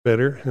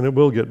better, and it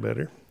will get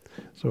better.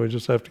 So we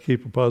just have to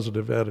keep a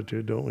positive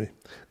attitude, don't we?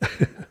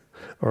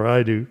 Or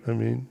I do, I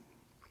mean.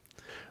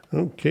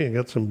 Okay, I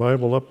got some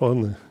Bible up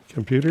on the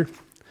computer.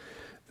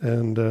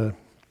 And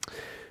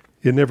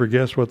you never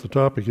guess what the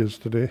topic is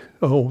today.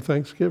 Oh,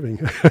 Thanksgiving.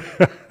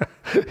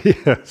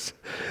 Yes.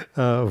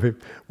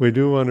 We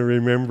do want to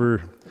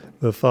remember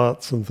the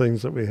thoughts and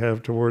things that we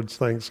have towards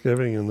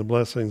Thanksgiving and the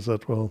blessings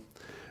that will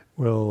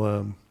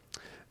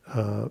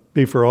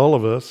be for all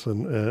of us,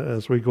 and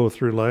as we go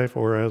through life,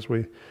 or as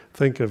we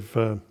think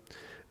of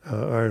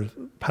our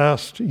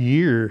past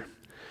year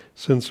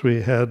since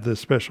we had this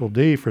special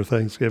day for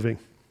Thanksgiving.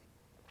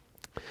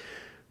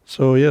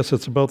 So yes,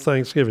 it's about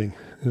Thanksgiving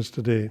is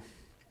today.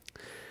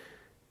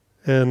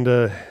 And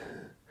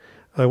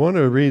I want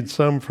to read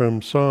some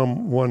from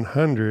Psalm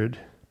 100,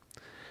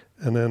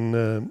 and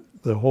then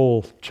the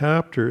whole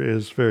chapter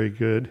is very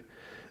good.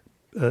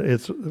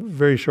 It's a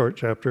very short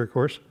chapter, of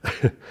course,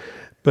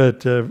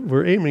 but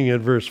we're aiming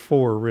at verse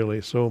 4,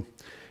 really. So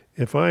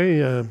if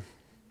I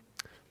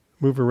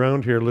move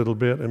around here a little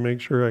bit and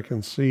make sure I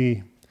can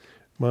see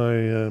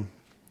my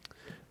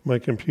my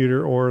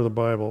computer or the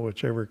Bible,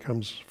 whichever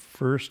comes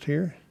first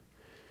here.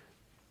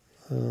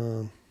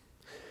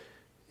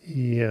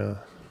 Yeah,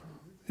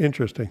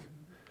 interesting.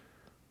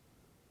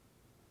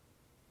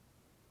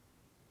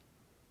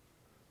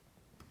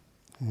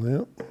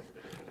 Well,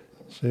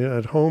 see,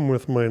 at home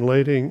with my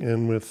lighting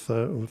and with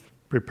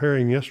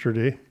preparing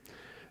yesterday,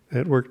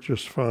 it worked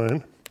just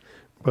fine.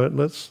 But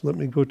let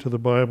me go to the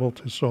Bible,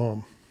 to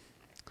Psalm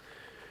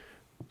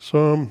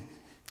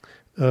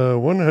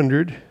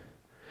 100,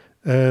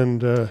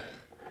 and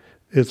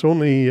it's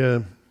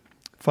only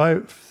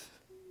five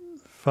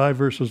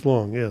verses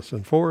long, yes,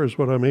 and 4 is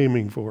what I'm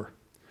aiming for.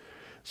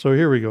 So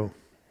here we go.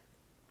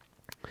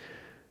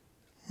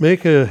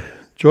 Make a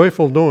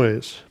joyful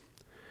noise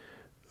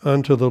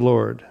unto the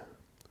Lord,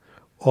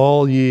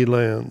 all ye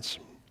lands.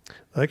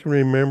 I can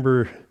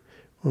remember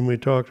when we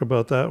talked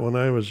about that when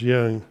I was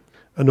young,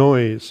 a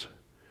noise.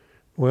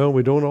 Well,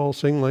 we don't all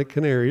sing like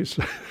canaries,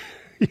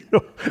 you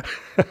know.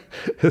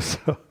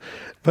 So,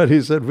 but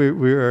he said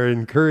we are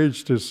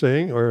encouraged to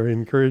sing, or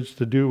encouraged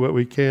to do what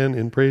we can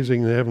in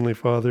praising the Heavenly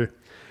Father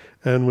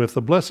and with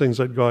the blessings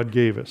that God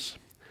gave us.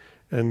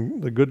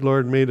 And the good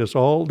Lord made us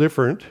all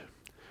different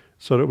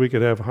so that we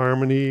could have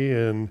harmony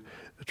and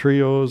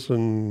trios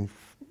and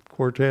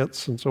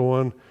quartets and so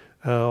on,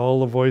 all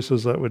the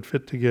voices that would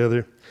fit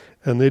together.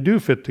 And they do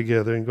fit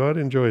together, and God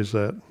enjoys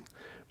that.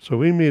 So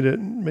we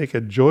make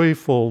a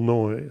joyful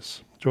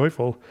noise.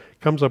 Joyful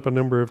comes up a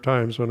number of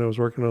times when I was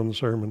working on the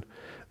sermon.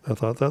 I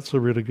thought that's a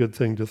really good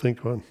thing to think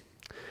on.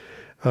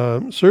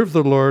 Serve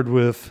the Lord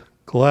with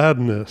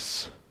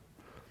gladness.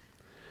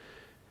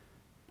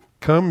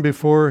 Come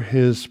before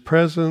His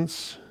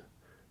presence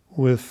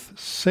with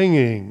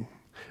singing.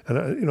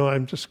 And I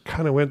just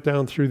kind of went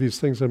down through these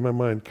things in my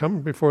mind.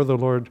 Come before the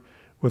Lord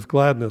with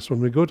gladness.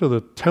 When we go to the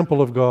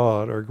temple of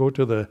God, or go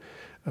to the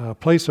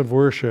place of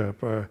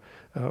worship, or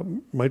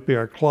might be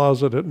our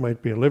closet, it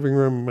might be a living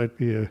room, it might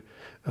be a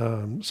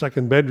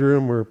second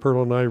bedroom where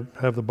Pearl and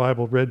I have the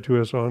Bible read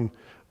to us on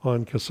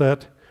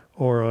cassette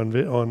or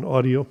on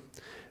audio.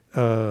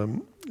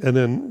 And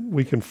then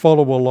we can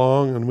follow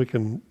along, and we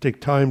can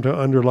take time to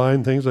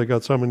underline things. I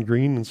got some in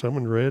green and some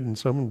in red and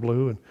some in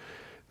blue, and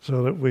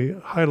so that we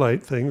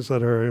highlight things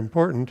that are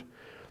important.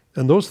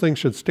 And those things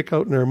should stick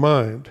out in our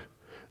mind,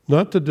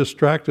 not to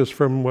distract us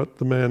from what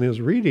the man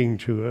is reading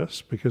to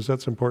us, because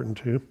that's important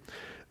too.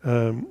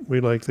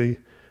 We like the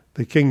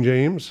King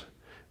James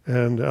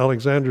and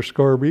Alexander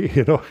Scourby,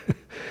 you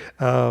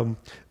know.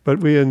 But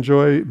we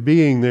enjoy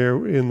being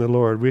there in the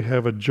Lord. We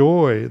have a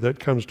joy that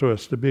comes to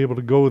us to be able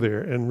to go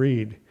there and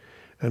read.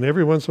 And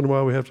every once in a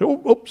while we have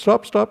to,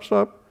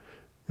 stop.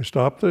 We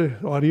stop the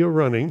audio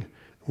running.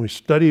 We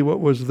study what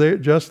was there,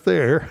 just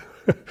there,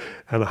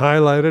 and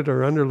highlight it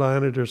or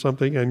underline it or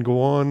something, and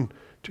go on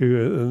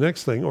to the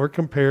next thing, or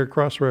compare,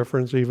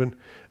 cross-reference even.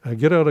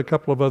 Get out a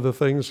couple of other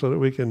things so that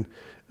we can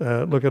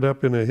look it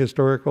up in a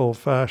historical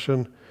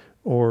fashion,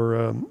 or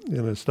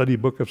in a study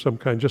book of some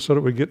kind, just so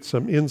that we get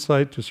some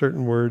insight to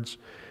certain words,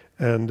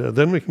 and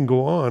then we can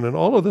go on. And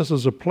all of this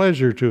is a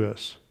pleasure to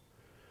us.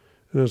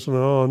 And it's,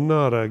 no,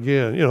 not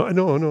again. You know,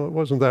 no, it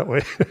wasn't that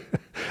way.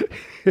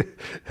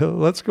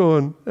 Let's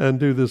go and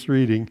do this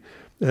reading,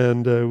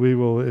 and we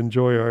will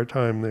enjoy our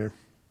time there.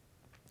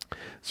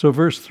 So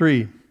verse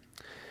 3.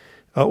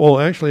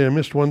 Actually, I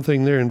missed one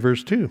thing there in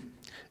verse 2.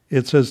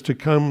 It says to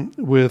come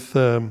with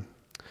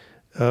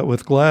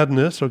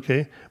gladness,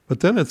 okay? But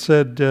then it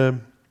said,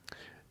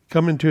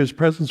 come into His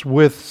presence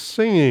with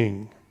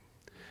singing.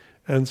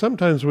 And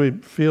sometimes we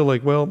feel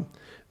like, well,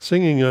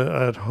 singing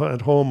at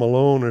home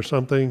alone or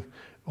something,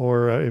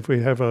 or if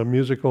we have a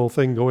musical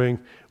thing going,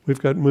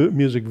 we've got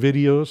music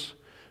videos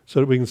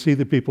so that we can see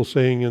the people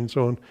sing and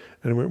so on.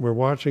 And we're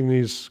watching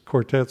these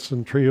quartets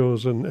and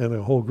trios and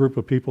a whole group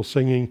of people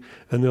singing,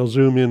 and they'll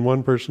zoom in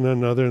one person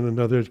and another and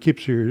another. It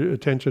keeps your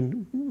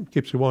attention,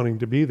 keeps you wanting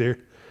to be there.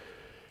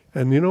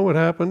 And you know what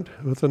happened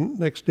with the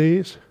next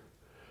days?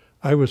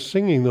 I was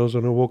singing those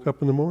when I woke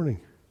up in the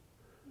morning.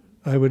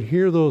 I would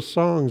hear those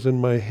songs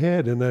in my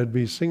head and I'd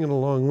be singing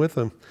along with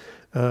them.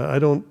 I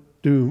don't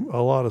do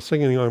a lot of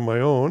singing on my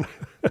own,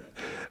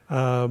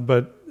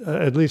 but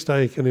at least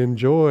I can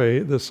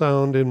enjoy the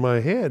sound in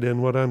my head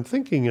and what I'm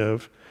thinking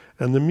of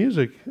and the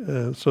music.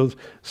 So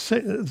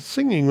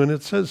singing, when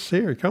it says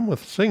here, come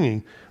with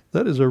singing,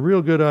 that is a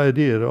real good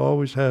idea to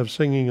always have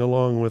singing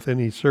along with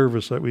any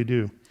service that we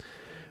do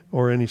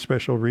or any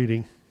special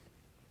reading.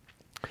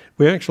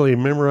 We actually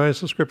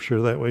memorize the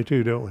scripture that way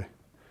too, don't we?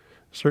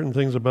 Certain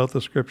things about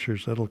the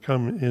scriptures that'll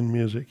come in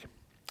music.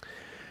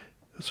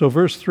 So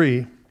verse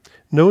 3,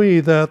 know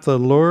ye that the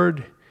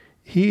Lord,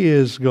 he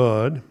is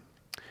God.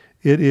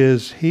 It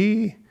is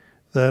he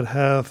that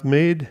hath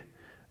made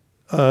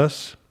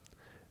us,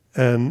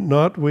 and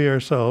not we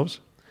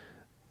ourselves.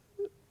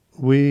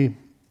 We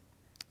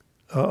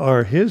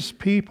are his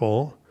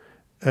people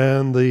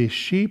and the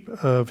sheep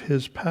of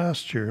his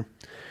pasture.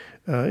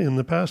 In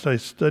the past, I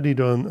studied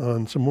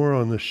on some more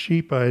on the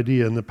sheep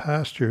idea and the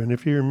pasture. And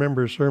if you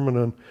remember a sermon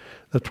on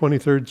the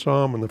 23rd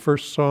Psalm and the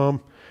first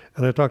Psalm,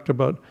 and I talked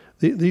about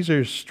these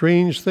are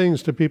strange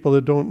things to people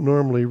that don't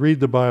normally read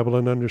the Bible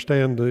and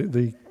understand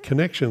the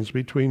connections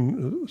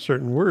between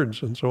certain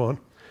words and so on.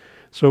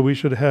 So we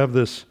should have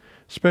this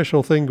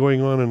special thing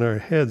going on in our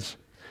heads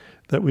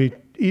that we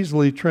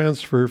easily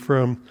transfer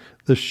from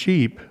the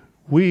sheep.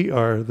 We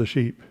are the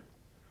sheep.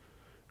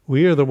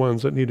 We are the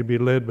ones that need to be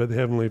led by the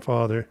Heavenly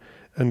Father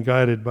and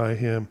guided by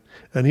him.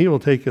 And he will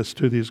take us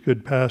to these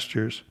good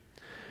pastures.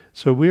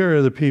 So we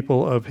are the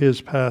people of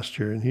his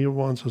pasture, and he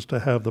wants us to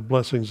have the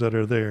blessings that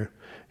are there.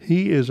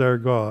 He is our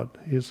God.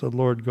 He is the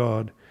Lord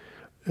God.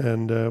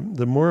 And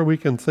the more we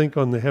can think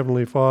on the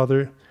Heavenly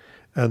Father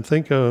and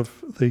think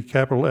of the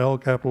capital L,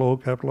 capital O,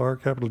 capital R,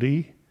 capital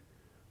D,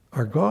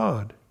 our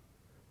God.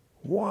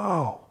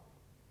 Wow.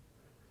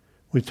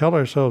 We tell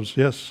ourselves,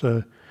 yes,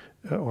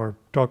 or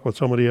talk with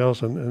somebody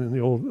else, and in the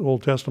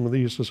Old Testament they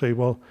used to say,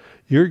 well,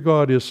 your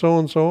God is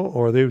so-and-so,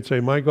 or they would say,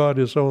 my God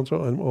is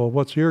so-and-so, and well,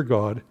 what's your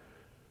God?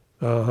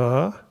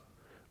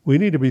 We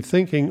need to be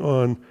thinking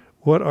on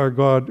what our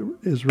God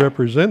is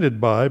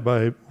represented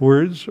by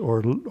words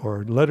or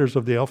letters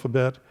of the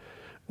alphabet,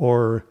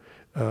 or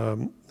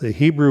the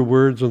Hebrew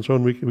words and so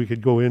on we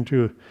could go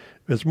into.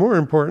 It's more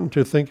important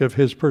to think of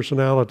his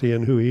personality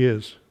and who he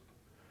is,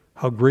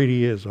 how great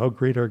he is, how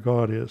great our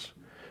God is.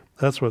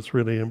 That's what's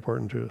really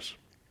important to us.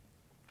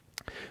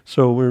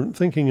 So we're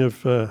thinking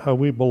of how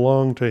we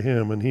belong to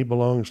him and he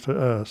belongs to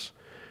us.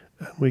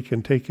 And we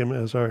can take him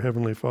as our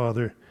Heavenly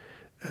Father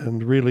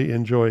and really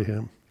enjoy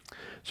him.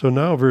 So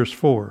now verse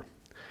 4.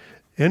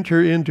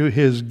 Enter into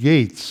his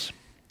gates.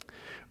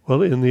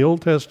 Well, in the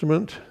Old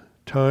Testament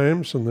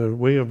times and the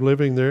way of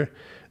living there,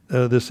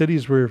 the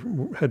cities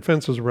had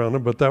fences around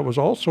them, but that was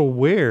also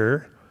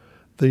where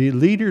the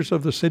leaders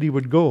of the city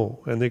would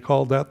go, and they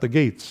called that the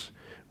gates.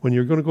 When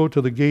you're going to go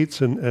to the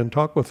gates and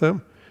talk with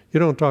them, you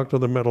don't talk to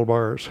the metal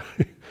bars.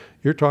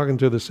 You're talking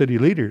to the city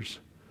leaders,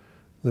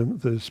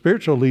 the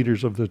spiritual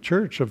leaders of the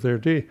church of their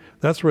day.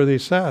 That's where they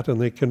sat,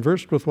 and they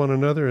conversed with one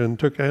another and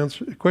took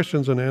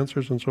questions and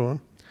answers and so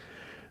on.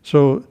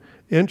 So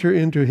enter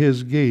into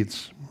his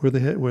gates, where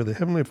the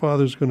Heavenly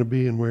Father is going to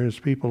be and where his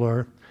people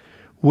are,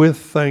 with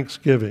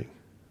thanksgiving.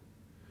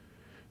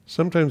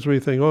 Sometimes we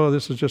think, oh,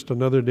 this is just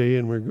another day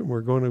and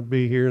we're going to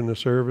be here in the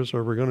service,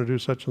 or we're going to do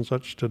such and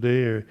such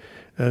today,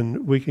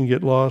 and we can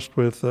get lost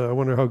with, I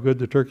wonder how good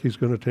the turkey's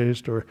going to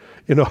taste, or,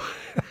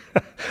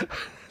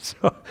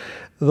 So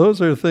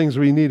those are things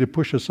we need to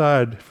push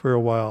aside for a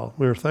while.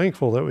 We're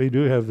thankful that we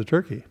do have the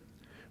turkey.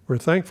 We're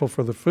thankful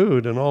for the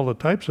food and all the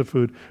types of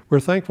food.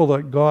 We're thankful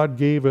that God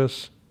gave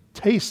us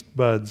taste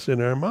buds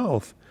in our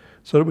mouth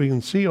so that we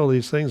can see all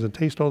these things and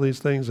taste all these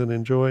things and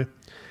enjoy.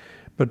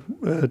 But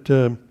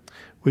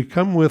we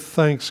come with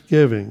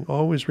thanksgiving,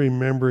 always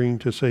remembering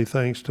to say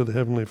thanks to the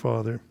Heavenly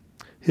Father,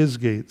 his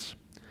gates,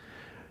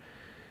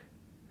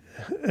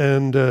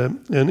 and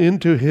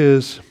into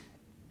his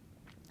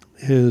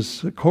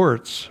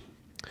courts,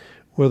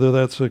 whether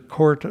that's a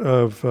court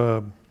of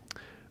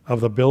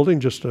the building,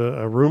 just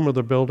a room of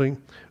the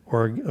building,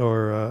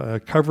 or a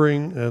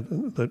covering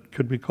that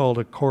could be called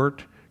a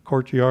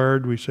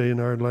courtyard, we say in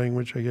our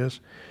language, I guess.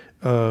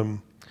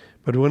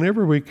 But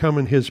whenever we come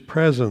in his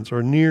presence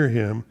or near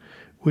him,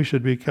 we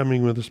should be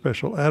coming with a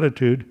special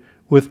attitude,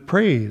 with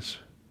praise.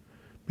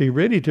 Be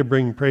ready to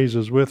bring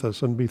praises with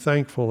us and be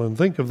thankful and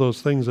think of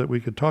those things that we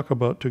could talk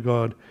about to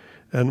God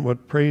and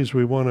what praise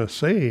we want to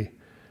say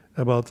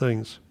about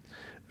things.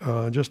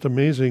 Just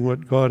amazing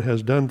what God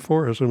has done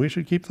for us, and we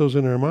should keep those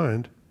in our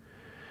mind.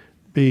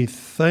 Be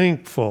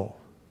thankful.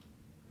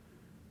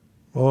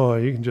 Oh,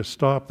 you can just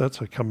stop.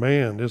 That's a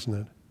command, isn't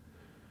it?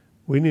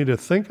 We need to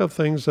think of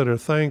things that are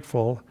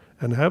thankful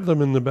and have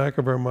them in the back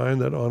of our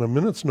mind, that on a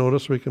minute's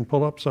notice we can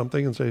pull up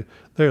something and say,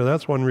 there,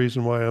 that's one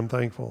reason why I'm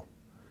thankful.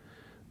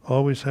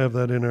 Always have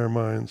that in our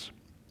minds.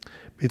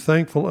 Be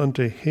thankful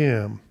unto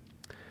him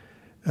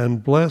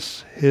and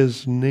bless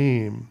his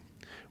name.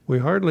 We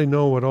hardly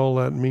know what all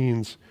that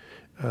means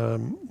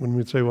when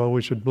we say, well,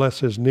 we should bless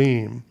his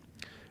name.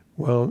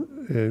 Well,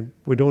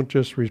 we don't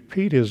just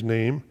repeat his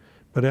name,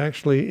 but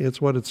actually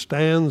it's what it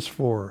stands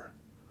for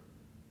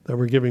that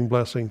we're giving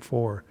blessing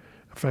for.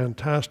 A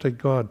fantastic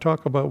God.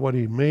 Talk about what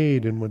he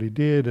made and what he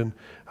did and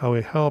how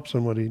he helps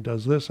and what he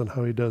does this and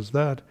how he does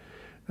that.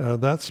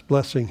 That's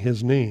blessing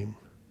his name.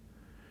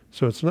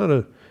 So it's not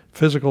a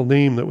physical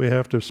name that we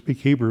have to speak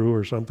Hebrew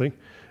or something,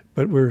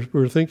 but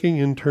we're thinking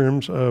in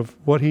terms of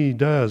what he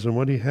does and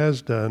what he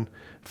has done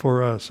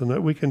for us, and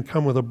that we can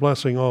come with a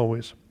blessing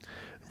always.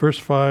 Verse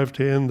 5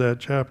 to end that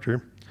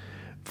chapter,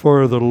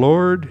 for the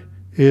Lord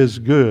is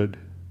good.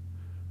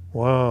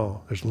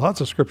 Wow, there's lots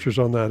of scriptures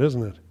on that,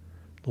 isn't it?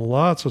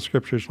 Lots of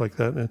scriptures like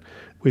that. And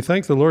we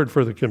thank the Lord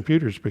for the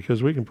computers,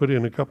 because we can put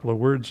in a couple of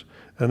words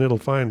and it'll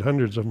find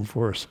hundreds of them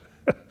for us.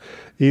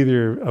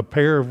 Either a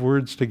pair of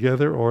words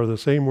together or the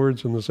same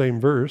words in the same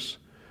verse,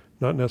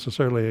 not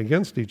necessarily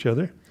against each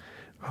other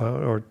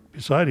or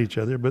beside each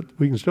other, but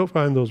we can still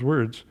find those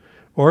words.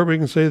 Or we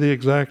can say the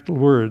exact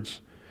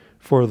words,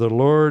 for the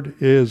Lord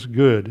is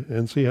good,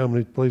 and see how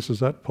many places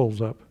that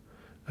pulls up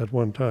at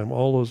one time.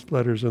 All those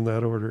letters in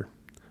that order,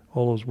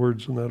 all those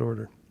words in that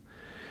order.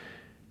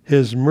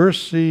 His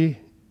mercy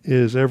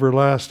is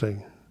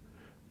everlasting.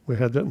 We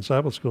had that in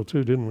Sabbath school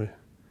too, didn't we?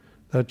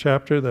 That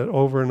chapter, that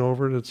over and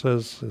over, that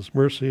says, his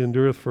mercy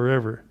endureth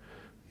forever.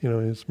 You know,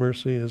 his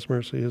mercy, his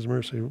mercy, his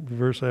mercy,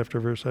 verse after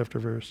verse after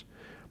verse.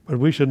 But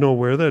we should know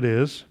where that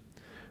is,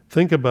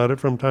 think about it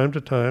from time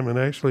to time, and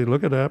actually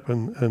look it up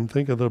and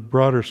think of the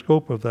broader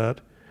scope of that.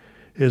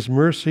 His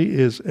mercy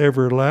is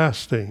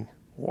everlasting.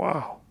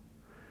 Wow.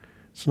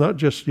 It's not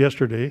just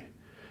yesterday,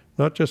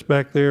 not just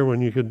back there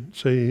when you could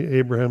say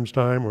Abraham's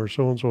time or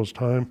so-and-so's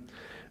time.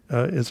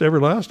 It's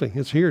everlasting.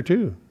 It's here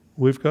too.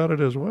 We've got it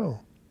as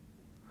well.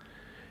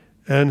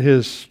 And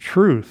his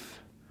truth.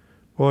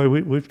 Boy,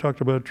 we've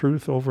talked about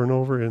truth over and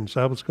over in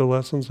Sabbath school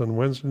lessons and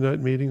Wednesday night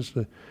meetings.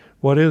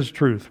 What is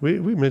truth? We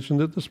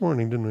mentioned it this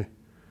morning, didn't we?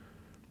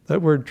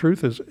 That word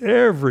truth is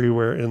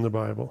everywhere in the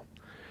Bible.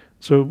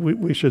 So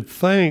we should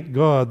thank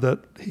God that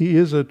he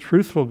is a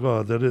truthful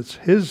God, that it's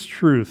his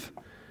truth.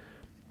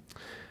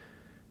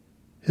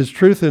 His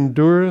truth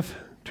endureth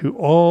to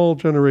all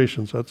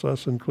generations. That's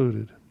us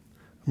included.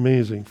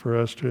 Amazing for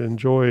us to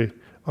enjoy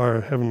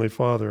our Heavenly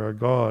Father, our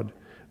God,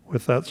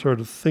 with that sort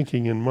of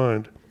thinking in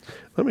mind.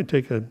 Let me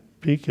take a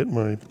peek at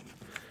my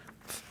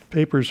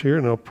papers here,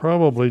 and I'll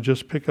probably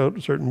just pick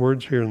out certain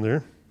words here and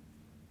there.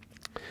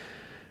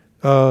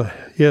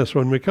 Yes,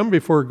 when we come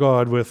before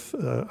God with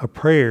a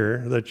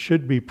prayer that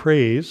should be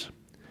praise,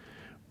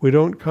 we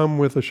don't come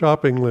with a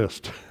shopping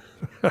list.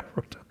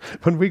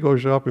 When we go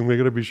shopping, we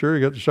got to be sure we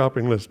got the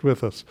shopping list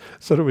with us.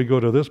 So that we go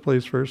to this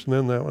place first, and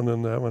then that one,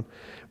 and that one.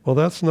 Well,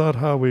 that's not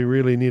how we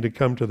really need to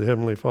come to the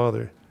Heavenly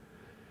Father.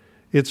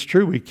 It's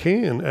true, we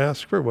can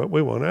ask for what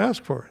we want to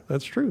ask for.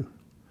 That's true.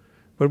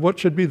 But what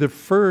should be the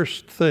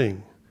first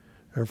thing?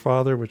 Our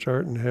Father, which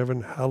art in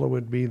heaven,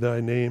 hallowed be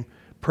thy name.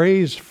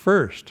 Praise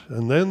first,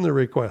 and then the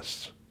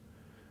requests.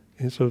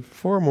 And so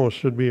foremost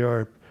should be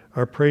our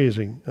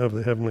praising of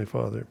the Heavenly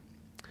Father.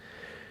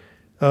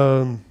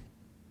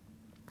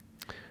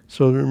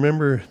 So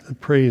remember the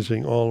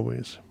praising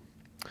always.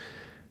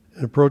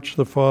 And approach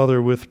the Father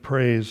with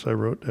praise, I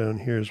wrote down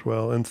here as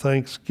well. And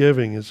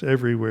thanksgiving is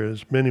everywhere.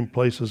 There's many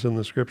places in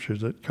the Scriptures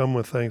that come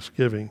with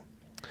thanksgiving.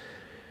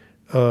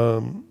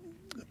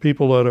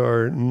 People that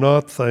are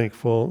not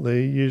thankful,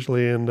 they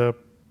usually end up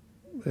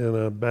in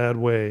a bad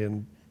way,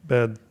 in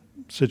bad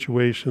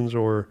situations,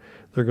 or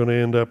they're going to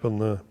end up in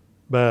the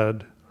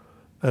bad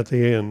at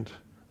the end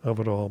of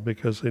it all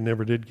because they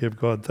never did give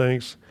God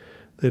thanks.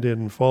 They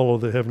didn't follow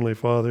the Heavenly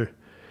Father.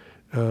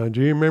 Do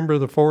you remember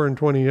the 4 and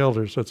 20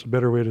 elders? That's a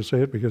better way to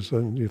say it, because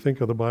then you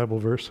think of the Bible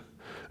verse.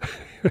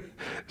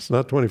 It's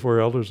not 24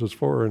 elders, it's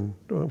 4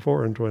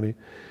 and 20.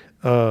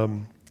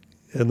 In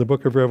the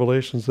book of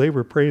Revelations, they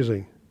were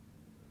praising.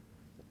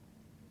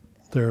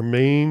 Their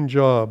main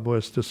job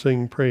was to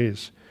sing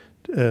praise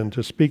and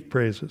to speak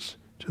praises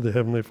to the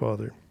Heavenly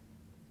Father.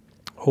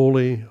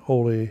 Holy,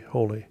 holy,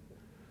 holy.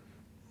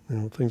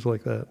 Things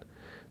like that.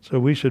 So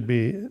we should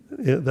be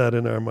that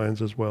in our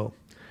minds as well,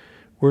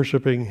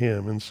 worshiping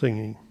him and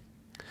singing.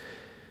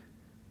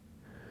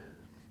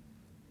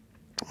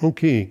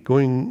 Okay,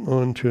 going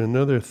on to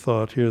another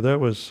thought here. That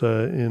was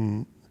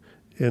in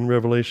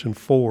Revelation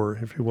 4,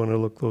 if you want to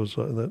look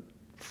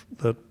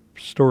that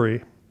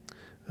story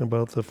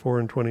about the 4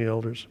 and 20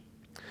 elders.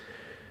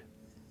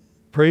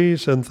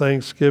 Praise and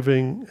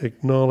thanksgiving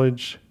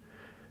acknowledge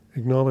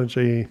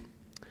the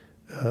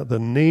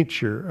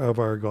nature of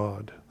our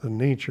God, the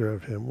nature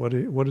of him. What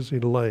is he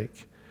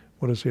like?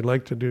 What does he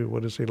like to do?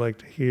 What does he like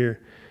to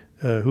hear?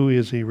 Who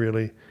is he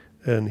really?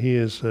 And he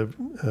is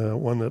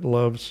one that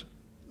loves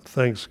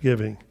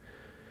thanksgiving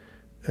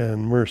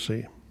and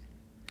mercy.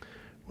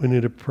 We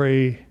need to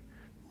pray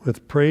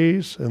with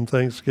praise and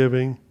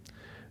thanksgiving,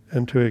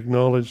 and to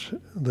acknowledge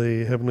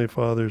the Heavenly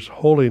Father's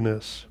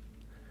holiness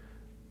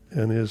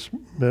and his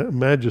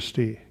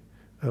majesty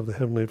of the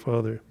Heavenly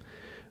Father.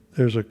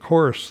 There's a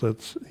chorus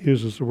that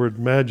uses the word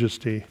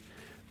majesty,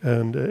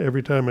 and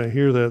every time I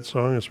hear that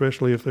song,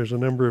 especially if there's a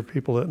number of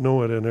people that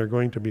know it and are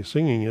going to be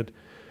singing it,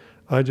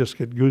 I just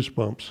get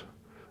goosebumps.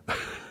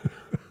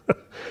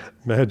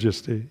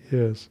 Majesty,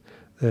 yes.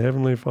 The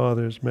Heavenly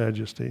Father's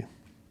majesty.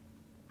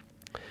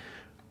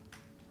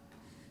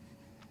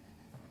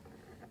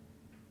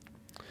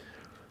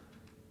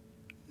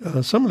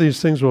 Some of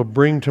these things will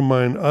bring to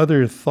mind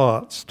other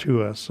thoughts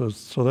to us.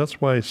 So that's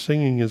why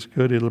singing is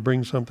good. It'll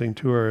bring something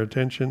to our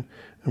attention,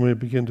 and we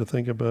begin to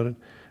think about it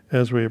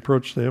as we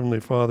approach the Heavenly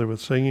Father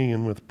with singing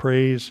and with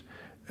praise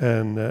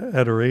and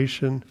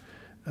adoration.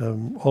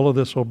 All of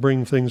this will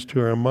bring things to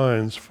our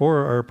minds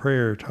for our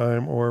prayer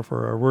time or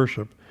for our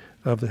worship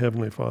of the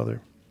Heavenly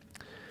Father,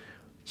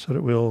 so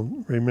that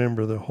we'll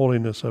remember the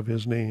holiness of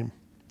His name.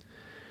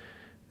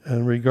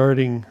 And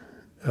regarding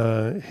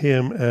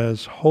Him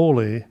as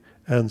holy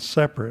and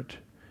separate,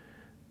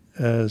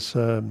 as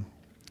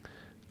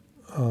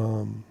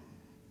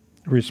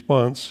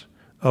response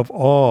of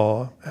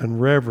awe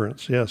and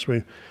reverence. Yes,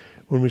 when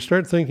we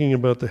start thinking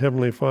about the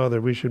Heavenly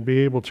Father, we should be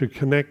able to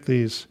connect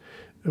these.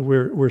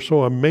 We're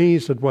so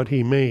amazed at what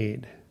He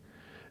made.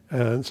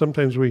 And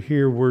sometimes we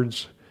hear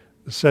words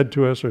said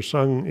to us or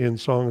sung in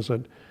songs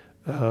that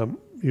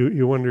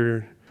you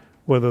wonder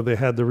whether they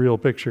had the real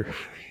picture.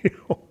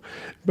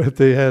 But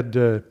they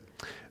had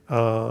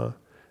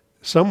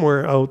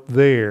somewhere out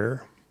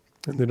there,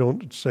 and they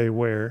don't say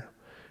where,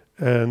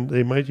 and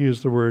they might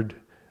use the word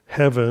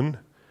heaven,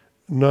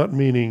 not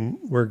meaning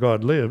where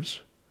God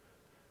lives,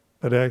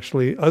 but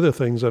actually other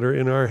things that are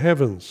in our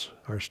heavens,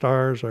 our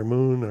stars, our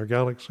moon, our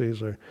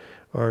galaxies,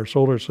 our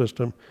solar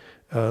system.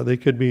 They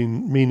could be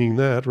meaning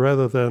that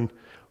rather than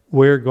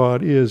where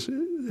God is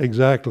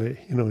exactly,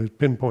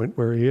 pinpoint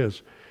where He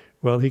is.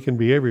 Well, He can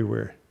be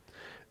everywhere.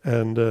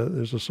 And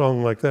there's a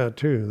song like that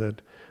too,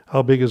 that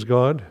how big is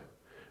God?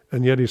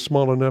 And yet He's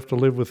small enough to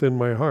live within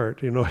my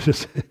heart.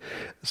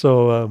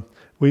 So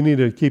we need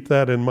to keep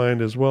that in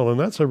mind as well. And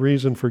that's a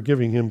reason for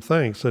giving Him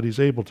thanks, that He's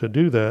able to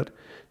do that,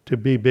 to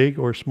be big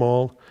or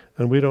small.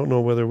 And we don't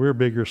know whether we're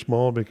big or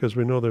small, because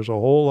we know there's a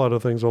whole lot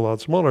of things a lot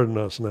smaller than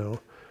us now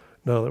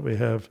that we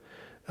have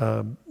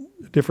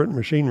different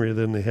machinery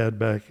than they had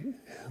back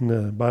in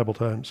the Bible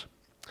times.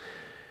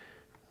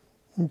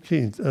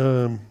 Okay.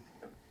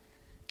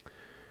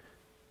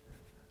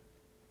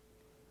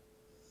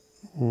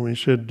 We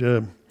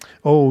should...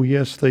 Oh,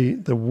 yes,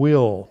 the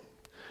will.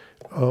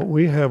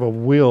 We have a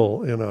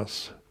will in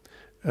us,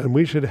 and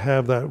we should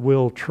have that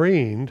will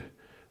trained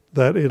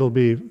that it'll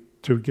be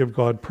to give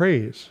God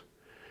praise.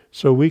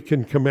 So we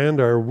can command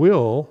our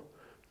will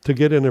to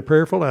get in a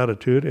prayerful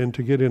attitude and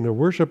to get in a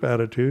worship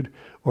attitude,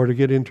 or to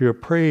get into a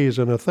praise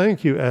and a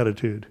thank you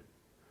attitude.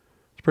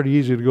 It's pretty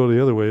easy to go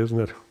the other way, isn't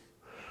it?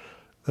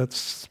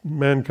 That's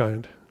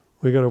mankind.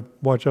 We got to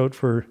watch out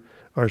for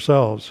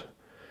ourselves.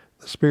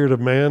 The spirit of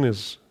man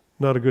is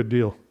not a good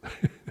deal.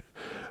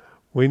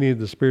 We need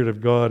the Spirit of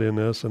God in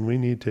us, and we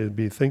need to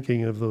be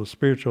thinking of those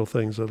spiritual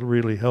things that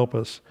really help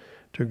us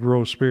to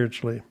grow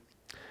spiritually.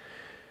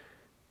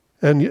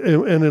 And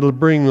it'll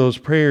bring those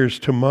prayers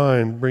to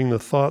mind, bring the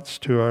thoughts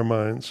to our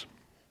minds.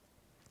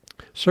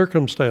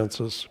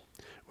 Circumstances.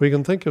 We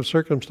can think of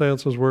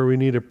circumstances where we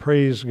need to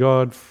praise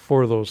God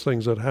for those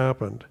things that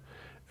happened,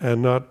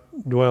 and not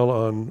dwell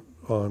on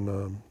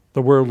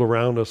the world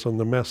around us and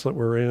the mess that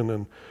we're in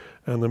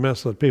and the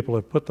mess that people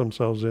have put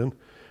themselves in,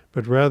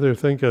 but rather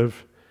think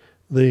of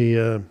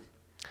the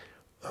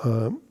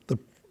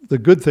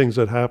good things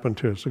that happen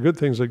to us, the good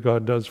things that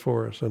God does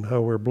for us, and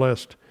how we're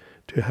blessed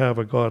to have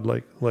a God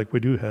like we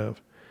do have,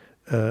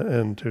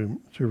 and to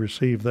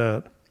receive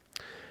that.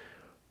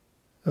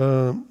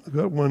 I've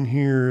got one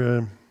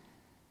here.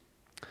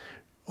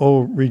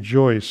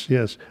 Rejoice.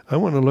 Yes, I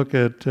want to look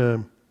at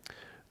 1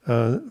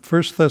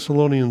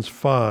 Thessalonians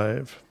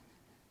 5.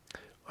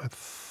 I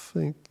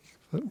think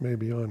that may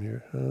be on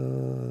here.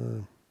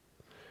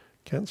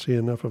 Can't see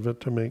enough of it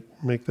to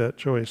make that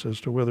choice as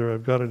to whether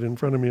I've got it in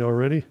front of me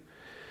already.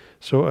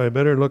 So I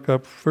better look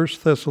up 1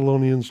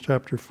 Thessalonians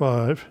chapter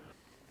 5.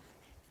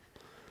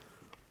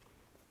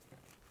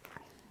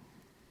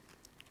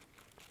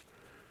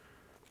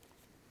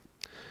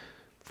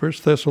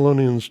 First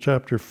Thessalonians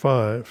chapter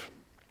 5.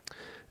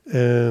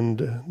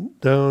 And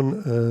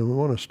down, we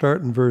want to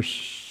start in verse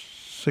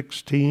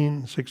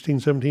 16,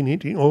 17,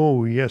 18.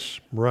 Oh, yes,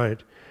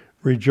 right.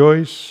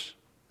 Rejoice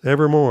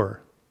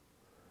evermore.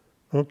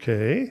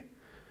 Okay,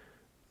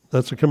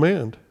 that's a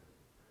command.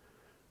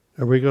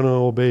 Are we going to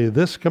obey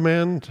this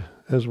command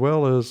as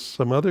well as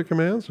some other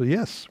commands? Well,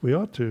 yes, we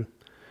ought to.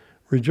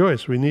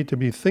 Rejoice. We need to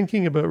be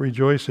thinking about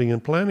rejoicing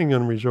and planning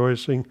on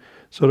rejoicing,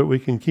 so that we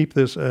can keep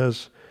this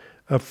as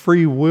a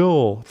free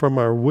will from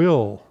our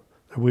will.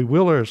 That we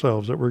will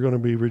ourselves that we're going to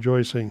be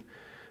rejoicing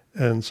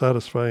and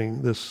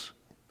satisfying this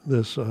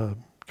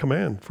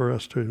command for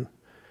us to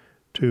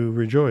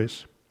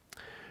rejoice.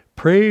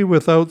 Pray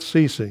without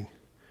ceasing.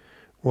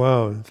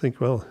 Wow, I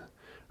think, well,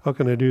 how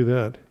can I do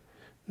that?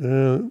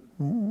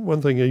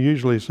 One thing I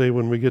usually say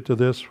when we get to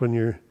this, when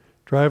you're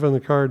driving the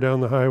car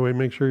down the highway,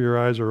 make sure your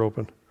eyes are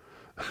open.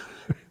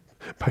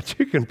 But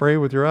you can pray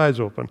with your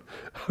eyes open.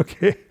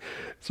 Okay?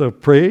 So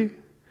pray.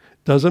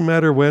 Doesn't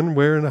matter when,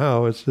 where, and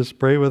how. It's just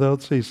pray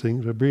without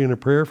ceasing. So be in a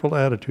prayerful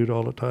attitude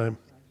all the time.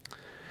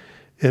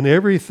 In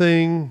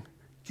everything,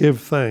 give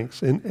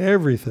thanks in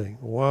everything.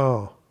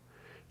 Wow.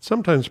 It's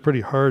sometimes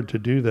pretty hard to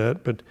do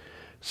that, but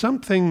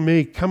something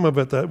may come of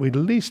it that we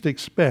least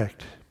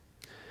expect.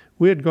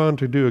 We had gone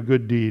to do a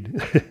good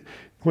deed.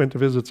 Went to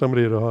visit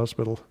somebody at a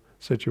hospital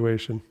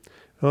situation.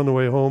 On the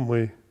way home,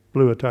 we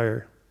blew a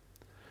tire.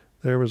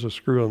 There was a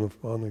screw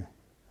on the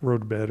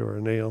roadbed, or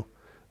a nail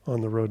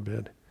on the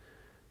roadbed.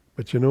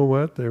 But you know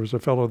what? There was a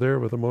fellow there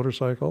with a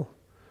motorcycle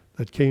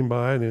that came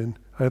by, and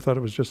I thought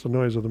it was just the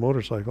noise of the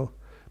motorcycle.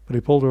 But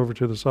he pulled over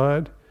to the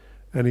side,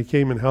 and he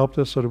came and helped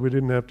us so that we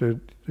didn't have to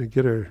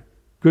get our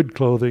good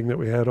clothing that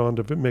we had on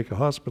to make a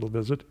hospital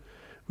visit.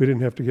 We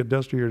didn't have to get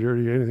dusty or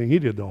dirty or anything. He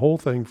did the whole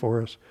thing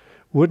for us.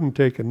 Wouldn't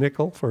take a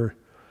nickel for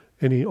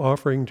any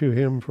offering to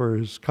him for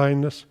his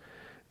kindness.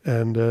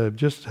 And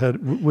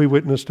we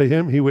witnessed to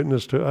him, he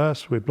witnessed to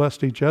us. We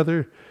blessed each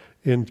other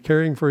in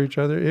caring for each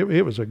other.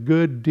 It was a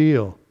good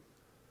deal.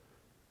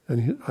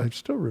 And I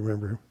still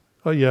remember him.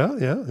 Oh, yeah,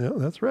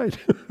 that's right.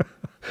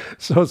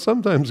 So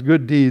sometimes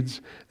good deeds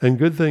and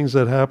good things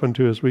that happen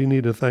to us, we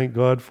need to thank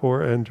God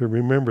for, and to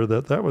remember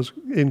that that was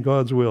in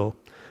God's will,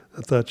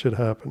 that should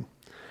happen.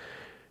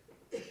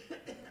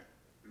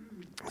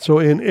 So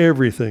in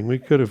everything, I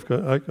could have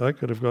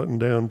gotten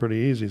down pretty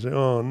easy. Say,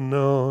 oh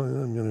no,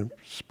 I'm going to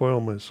spoil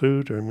my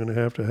suit, or I'm going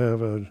to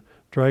have a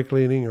dry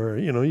cleaning, or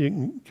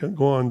you can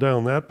go on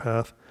down that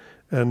path,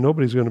 and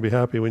nobody's going to be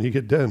happy when you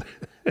get done.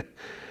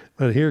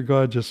 But here,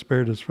 God just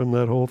spared us from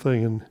that whole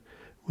thing, and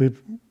we're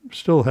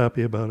still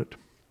happy about it.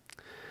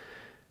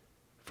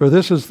 For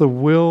this is the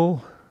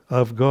will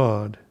of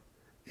God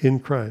in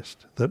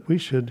Christ, that we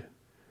should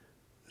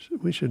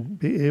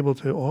be able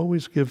to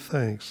always give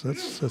thanks.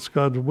 That's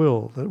God's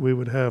will, that we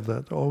would have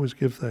that, to always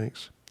give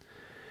thanks.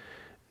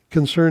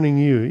 Concerning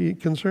you,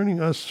 concerning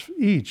us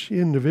each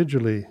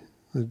individually,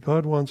 that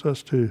God wants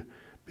us to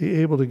be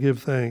able to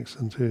give thanks,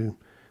 and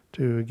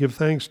to give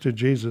thanks to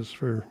Jesus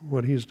for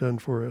what he's done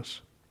for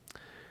us.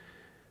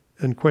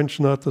 And quench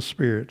not the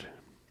Spirit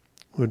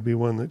would be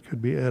one that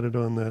could be added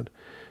on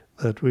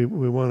that we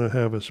want to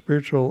have a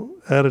spiritual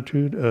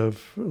attitude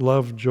of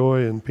love,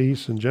 joy, and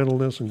peace, and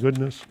gentleness, and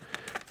goodness.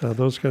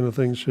 Those kind of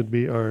things should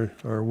be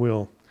our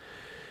will.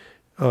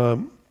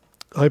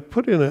 I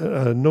put in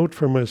a note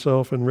for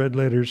myself in red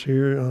letters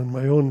here on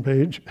my own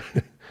page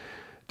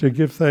to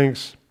give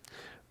thanks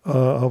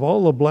of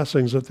all the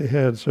blessings that they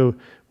had. So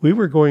we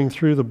were going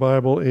through the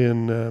Bible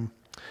in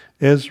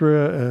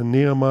Ezra and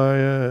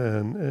Nehemiah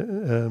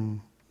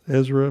and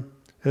Ezra,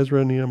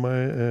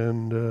 Nehemiah,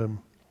 and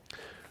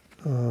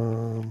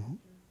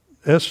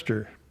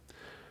Esther.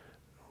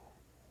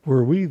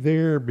 Were we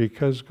there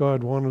because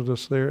God wanted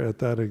us there at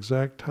that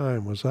exact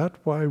time? Was that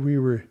why we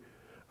were?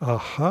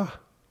 That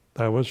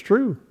was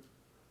true.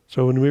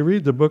 So when we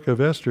read the book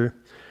of Esther,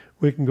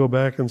 we can go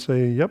back and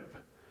say, yep,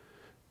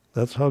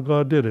 that's how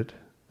God did it,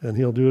 and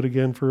he'll do it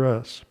again for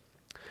us.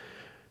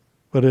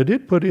 But I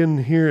did put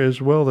in here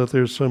as well that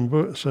there's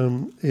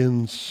some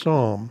in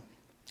Psalm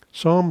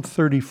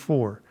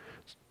 34.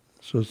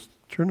 So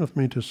turn with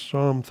me to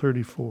Psalm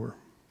 34.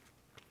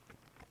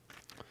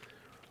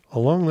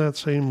 Along that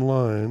same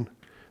line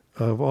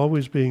of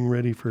always being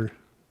ready for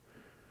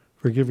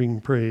giving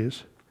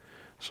praise,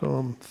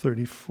 Psalm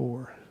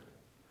 34.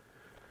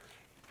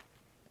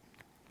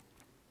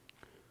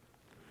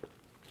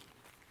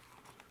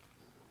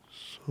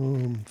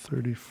 Psalm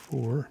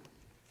 34.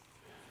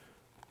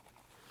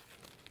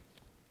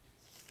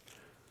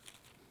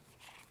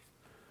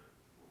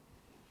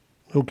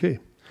 Okay,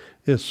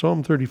 yes,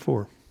 Psalm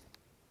 34.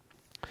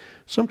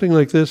 Something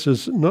like this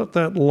is not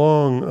that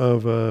long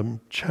of a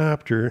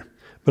chapter,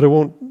 but I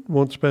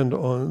won't spend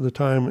on the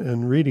time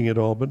in reading it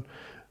all. But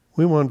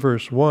we want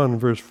verse 1,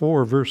 verse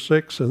 4, verse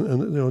 6,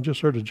 and just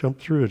sort of jump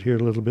through it here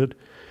a little bit.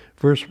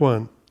 Verse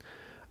 1,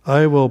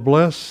 I will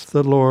bless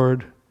the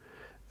Lord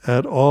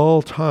at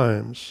all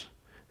times.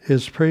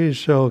 His praise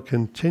shall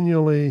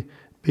continually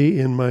be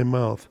in my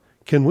mouth.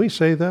 Can we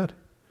say that?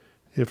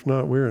 If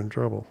not, we're in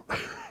trouble.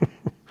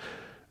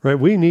 Right?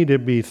 We need to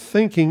be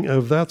thinking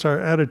of, that's our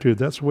attitude.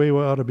 That's the way we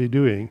ought to be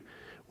doing.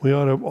 We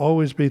ought to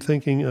always be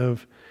thinking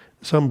of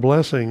some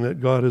blessing that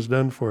God has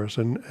done for us.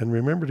 And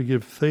remember to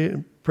give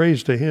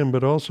praise to him,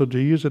 but also to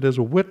use it as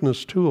a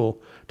witness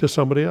tool to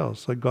somebody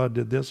else. Like God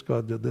did this,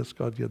 God did this,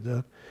 God did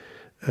that.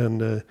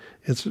 And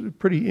it's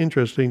pretty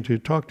interesting to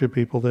talk to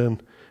people then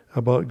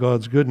about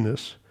God's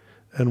goodness,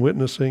 and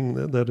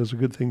witnessing that is a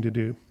good thing to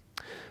do.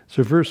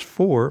 So verse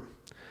 4,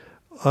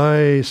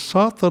 I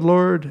sought the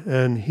Lord,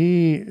 and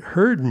he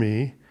heard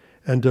me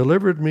and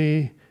delivered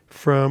me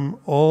from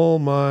all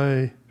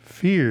my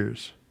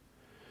fears.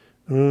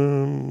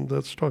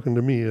 That's talking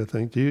to me, I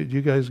think. Do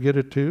you guys get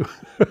it too?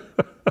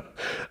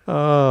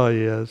 Oh,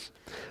 yes.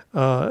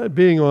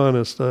 Being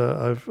honest,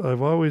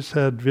 I've always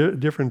had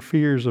different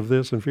fears of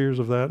this and fears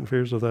of that and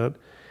fears of that.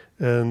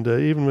 And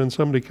even when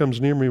somebody comes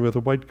near me with a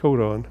white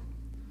coat on,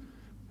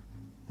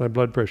 my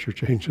blood pressure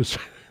changes.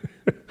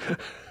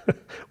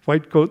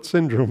 White coat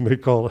syndrome, they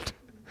call it.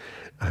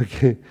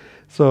 Okay,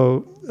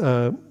 so,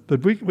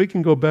 but we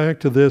can go back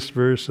to this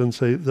verse and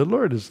say, the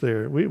Lord is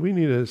there. We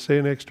need to say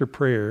an extra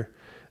prayer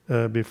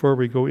before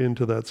we go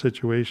into that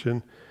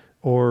situation,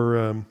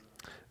 or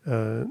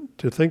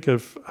to think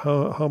of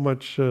how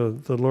much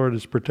the Lord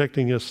is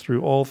protecting us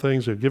through all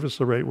things, or give us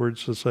the right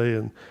words to say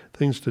and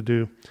things to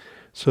do,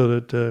 so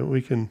that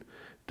we can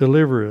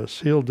deliver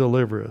us. He'll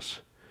deliver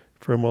us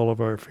from all of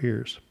our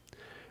fears.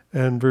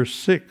 And verse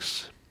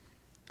 6,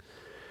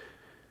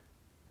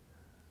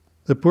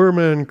 the poor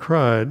man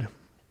cried,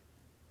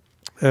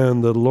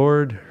 and the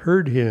Lord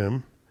heard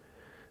him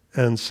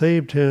and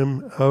saved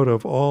him out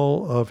of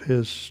all of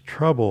his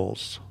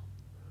troubles.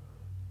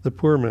 The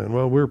poor man.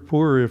 Well, we're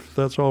poor if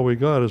that's all we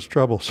got is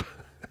troubles.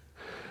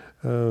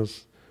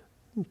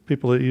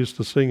 People that used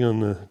to sing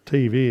on the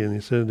TV, and he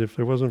said, if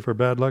there wasn't for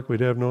bad luck, we'd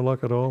have no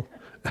luck at all.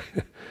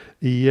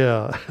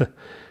 Yeah.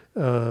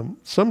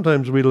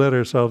 Sometimes we let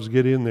ourselves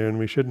get in there and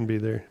we shouldn't be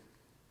there.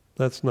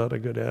 That's not a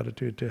good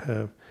attitude to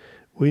have.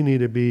 We need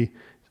to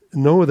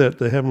know that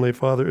the Heavenly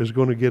Father is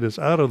going to get us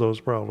out of those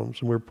problems.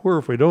 And we're poor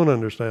if we don't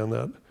understand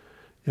that.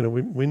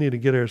 We need to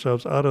get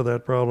ourselves out of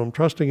that problem,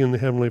 trusting in the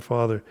Heavenly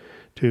Father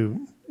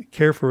to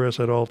care for us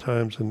at all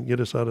times and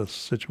get us out of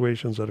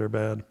situations that are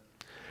bad.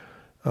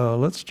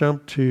 Let's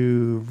jump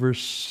to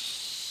verse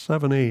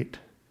 7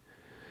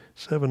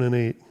 and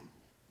 8.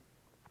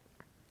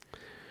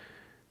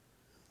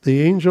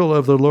 The angel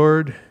of the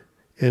Lord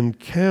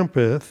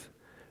encampeth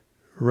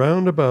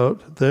round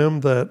about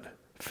them that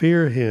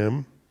fear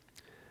him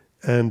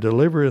and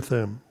delivereth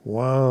them.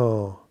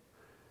 Wow.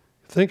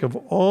 Think of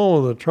all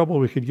of the trouble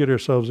we could get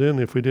ourselves in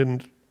if we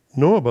didn't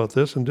know about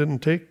this and didn't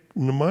take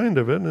the mind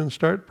of it and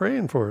start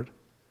praying for it.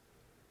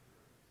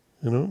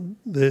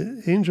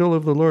 The angel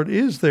of the Lord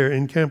is there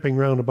encamping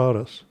round about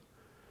us.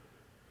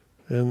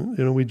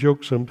 And, we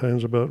joke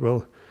sometimes about,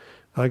 well,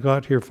 I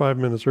got here 5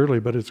 minutes early,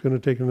 but it's going to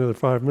take another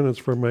 5 minutes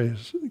for my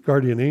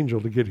guardian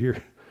angel to get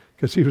here,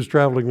 because he was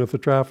traveling with the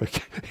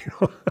traffic.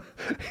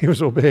 He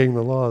was obeying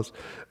the laws.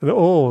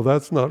 And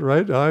that's not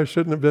right. I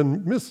shouldn't have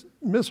been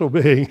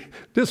disobeying.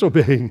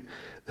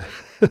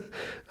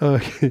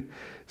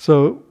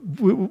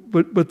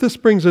 But this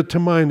brings it to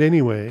mind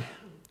anyway.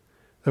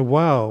 That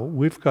wow,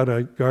 we've got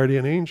a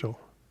guardian angel.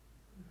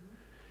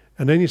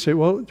 And then you say,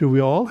 well, do we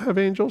all have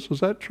angels? Is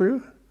that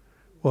true?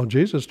 Well,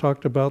 Jesus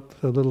talked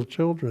about the little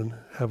children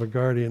have a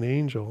guardian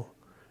angel,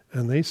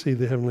 and they see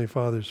the Heavenly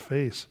Father's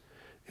face.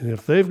 And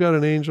if they've got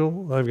an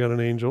angel, I've got an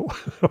angel.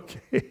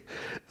 Okay,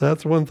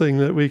 that's one thing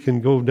that we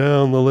can go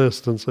down the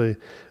list and say,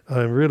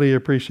 I really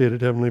appreciate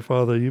it, Heavenly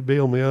Father. You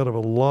bail me out of a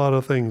lot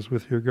of things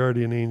with your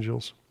guardian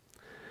angels.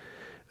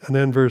 And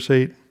then verse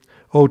 8,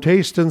 O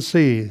taste and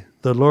see,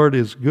 the Lord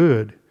is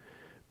good.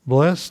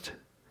 Blessed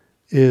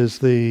is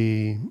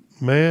the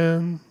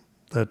man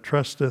that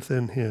trusteth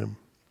in him.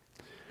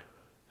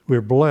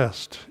 We're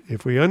blessed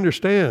if we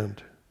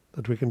understand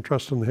that we can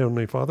trust in the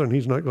Heavenly Father and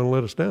he's not going to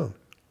let us down.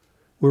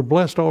 We're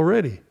blessed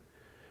already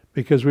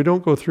because we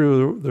don't go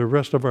through the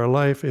rest of our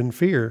life in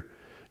fear.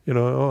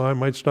 I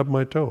might stub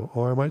my toe,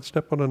 or I might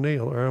step on a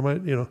nail, or I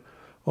might,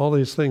 all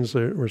these things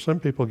where some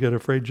people get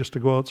afraid just to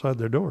go outside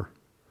their door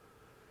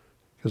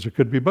because there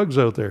could be bugs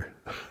out there.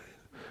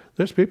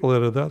 There's people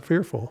that are that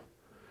fearful.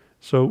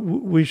 So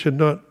we should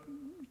not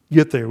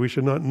get there. We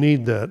should not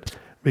need that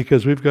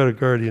because we've got a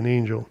guardian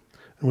angel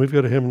and we've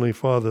got a Heavenly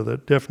Father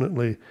that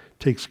definitely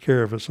takes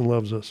care of us and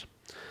loves us.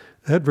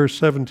 I had verse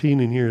 17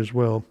 in here as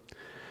well.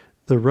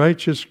 The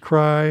righteous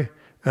cry,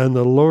 and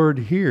the Lord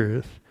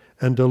heareth,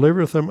 and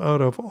delivereth them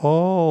out of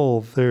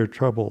all their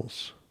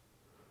troubles.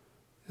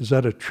 Is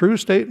that a true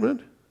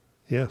statement?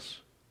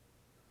 Yes.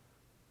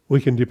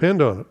 We can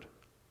depend on it.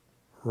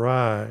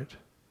 Right.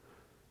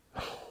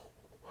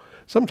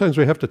 Sometimes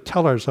we have to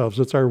tell ourselves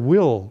it's our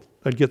will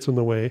that gets in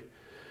the way.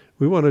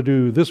 We want to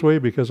do this way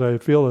because I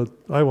feel that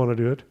I want to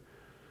do it.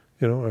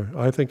 Or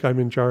I think I'm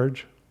in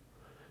charge.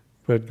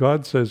 But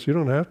God says you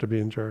don't have to be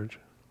in charge.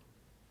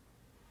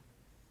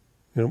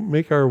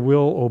 Make our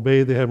will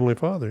obey the Heavenly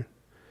Father.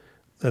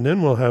 And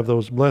then we'll have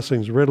those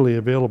blessings readily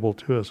available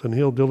to us, and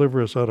He'll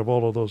deliver us out of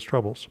all of those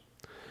troubles.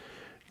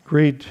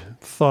 Great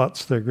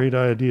thoughts there, great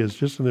ideas,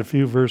 just in a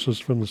few verses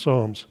from the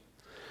Psalms.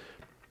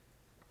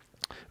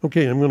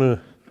 Okay, I'm going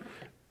to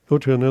go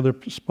to another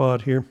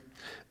spot here.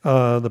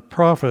 The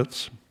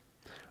prophets,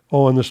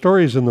 and the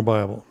stories in the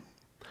Bible.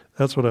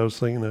 That's what I was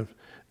thinking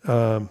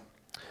of.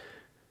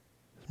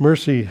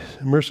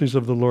 Mercies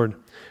of the Lord.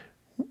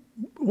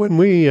 When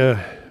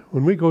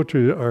we go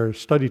to our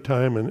study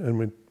time and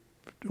we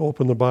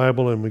open the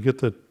Bible and we get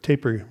the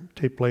tape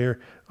player,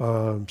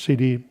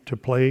 CD to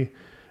play,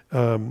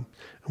 and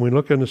we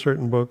look in a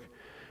certain book,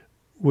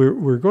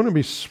 we're going to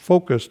be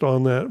focused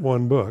on that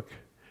one book.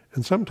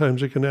 And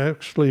sometimes you can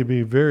actually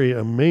be very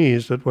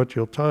amazed at what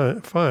you'll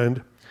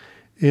find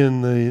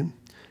in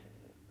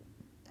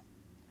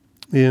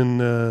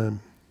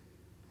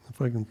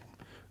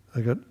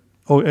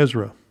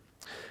Ezra.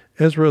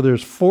 Ezra,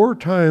 there's 4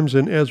 times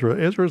in Ezra.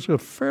 Ezra's a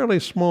fairly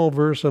small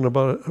verse and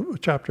about a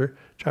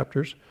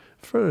chapters,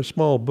 fairly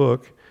small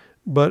book,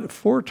 but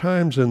 4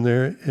 times in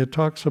there it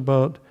talks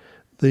about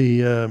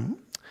the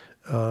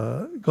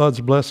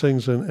God's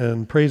blessings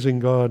and praising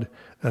God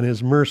and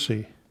His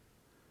mercy.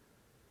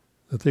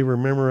 that they were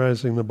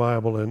memorizing the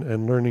Bible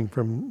and learning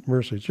from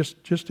mercy.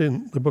 Just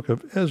in the book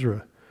of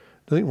Ezra.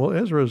 I think, well,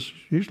 Ezra is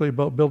usually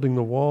about building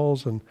the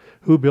walls and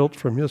who built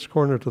from this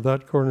corner to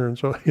that corner, and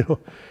so,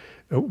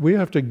 we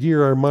have to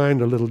gear our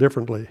mind a little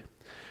differently.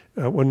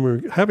 When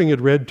we're having it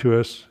read to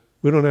us,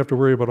 we don't have to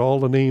worry about all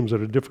the names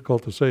that are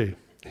difficult to say.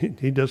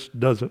 He just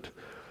does it.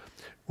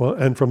 Well,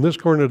 and from this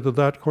corner to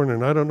that corner,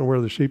 and I don't know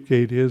where the sheep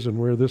gate is and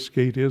where this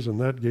gate is and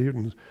that gate,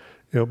 and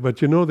but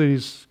that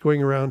he's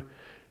going around.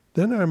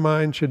 Then our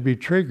mind should be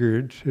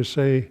triggered to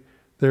say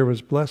there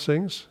was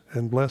blessings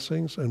and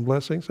blessings and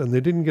blessings, and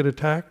they didn't get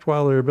attacked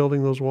while they were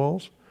building those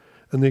walls.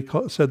 And they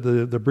said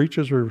the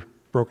breaches were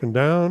broken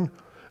down,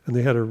 and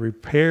they had to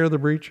repair the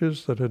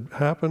breaches that had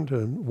happened,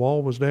 and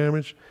wall was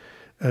damaged,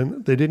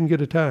 and they didn't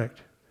get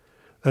attacked.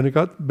 And it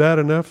got bad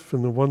enough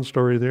in the one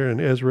story there in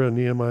Ezra and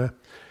Nehemiah,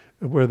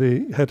 where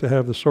they had to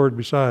have the sword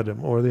beside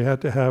them, or they had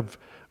to have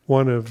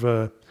one of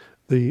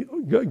the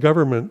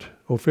government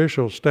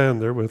officials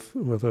stand there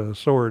with a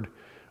sword,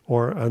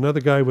 or another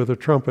guy with a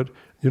trumpet.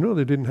 They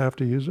didn't have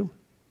to use them.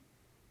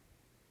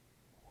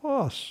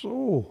 Oh,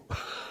 so.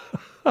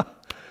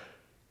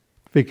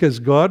 Because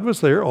God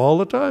was there all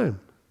the time.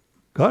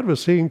 God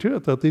was seeing to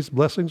it that these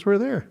blessings were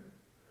there.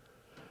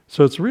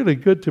 So it's really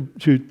good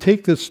to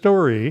take this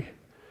story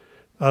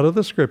out of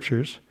the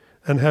scriptures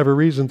and have a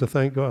reason to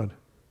thank God.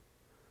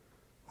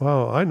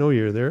 Wow, I know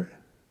you're there.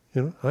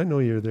 I know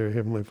you're there,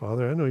 Heavenly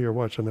Father. I know you're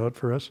watching out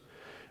for us.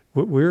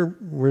 We're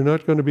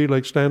not going to be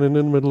like standing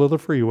in the middle of the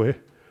freeway.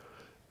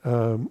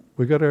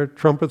 We got our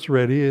trumpets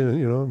ready,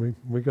 and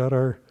we got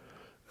our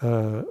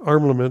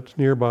armament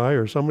nearby,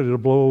 or somebody to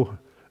blow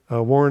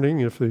a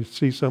warning if they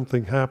see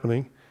something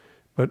happening.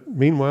 But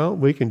meanwhile,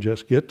 we can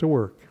just get to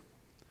work.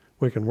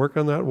 We can work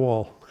on that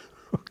wall.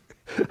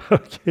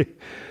 Okay,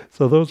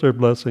 so those are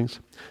blessings.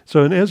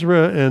 So in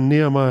Ezra and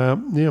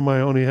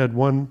Nehemiah only had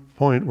one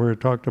point where it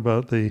talked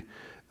about the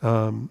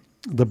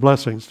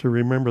blessings, to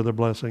remember the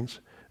blessings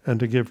and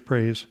to give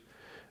praise,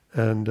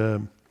 and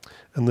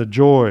the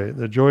joy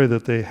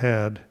that they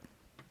had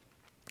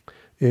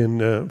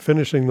in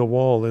finishing the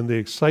wall, and the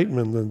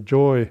excitement and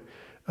joy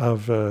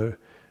of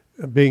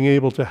being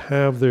able to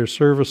have their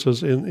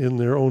services in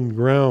their own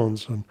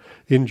grounds and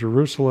in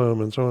Jerusalem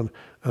and so on.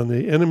 And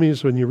the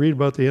enemies, when you read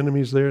about the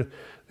enemies there,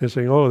 they're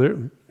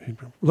saying,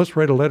 let's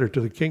write a letter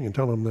to the king and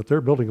tell them that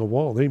they're building a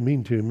wall. They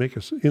mean to make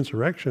an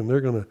insurrection.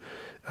 They're going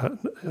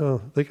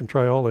to, they can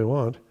try all they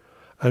want.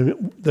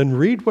 And then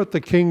read what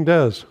the king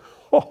does.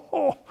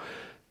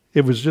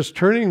 It was just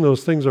turning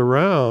those things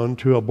around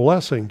to a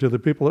blessing to the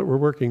people that were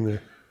working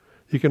there.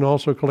 You can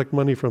also collect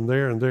money from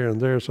there and there and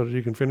there so that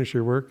you can finish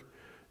your work.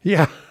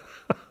 Yeah.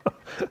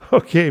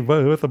 Okay,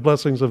 but with the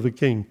blessings of the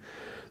king.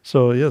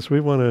 So yes,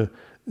 we want to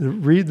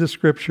read the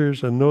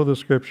scriptures and know the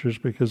scriptures,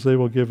 because they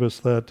will give us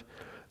that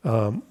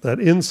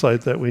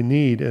insight that we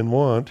need and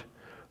want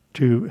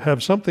to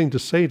have something to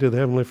say to the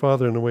Heavenly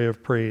Father in the way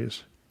of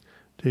praise,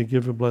 to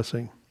give a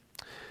blessing.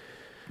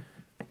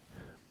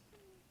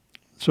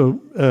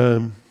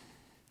 So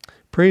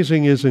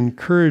praising is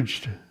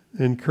encouraged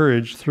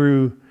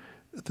through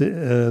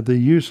the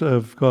use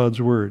of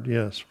God's word.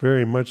 Yes,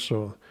 very much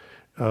so.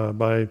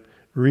 By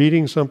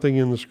reading something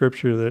in the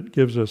scripture that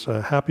gives us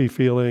a happy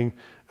feeling,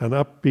 an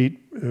upbeat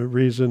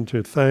reason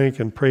to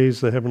thank and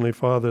praise the Heavenly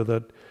Father,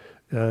 that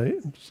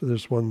so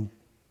there's one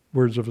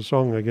words of a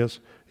song, I guess,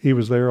 He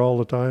was there all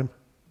the time.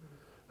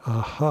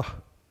 Aha.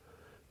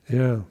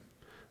 Yeah.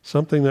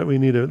 Something that we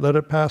need to let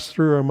it pass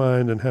through our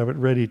mind and have it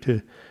ready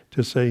to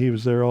say He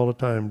was there all the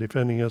time,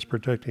 defending us,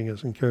 protecting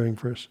us, and caring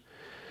for us.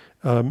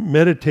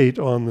 Meditate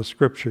on the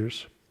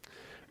scriptures.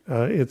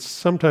 It's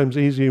sometimes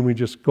easy and we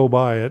just go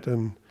by it,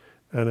 and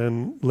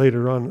then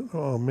later on,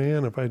 oh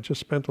man, if I just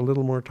spent a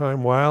little more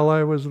time while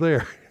I was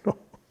there.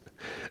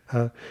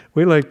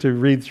 We like to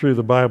read through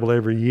the Bible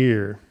every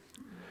year,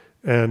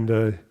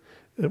 and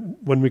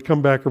when we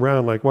come back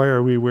around, like, why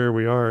are we where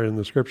we are in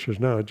the scriptures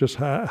now? It just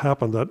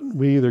happened that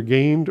we either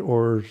gained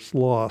or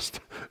lost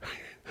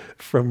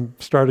from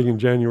starting in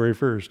January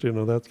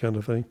 1st, that kind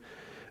of thing.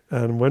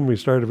 And when we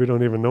started, we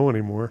don't even know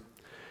anymore.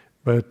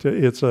 But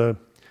it's a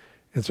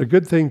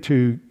good thing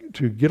to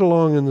get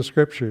along in the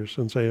scriptures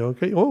and say,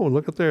 okay, oh,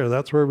 look at there,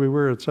 that's where we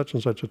were at such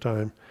and such a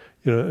time.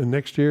 And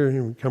next year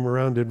we come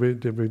around, did we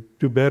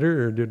do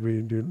better or did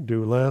we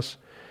do less?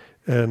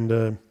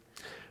 And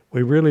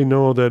we really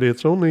know that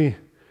it's only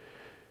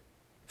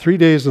 3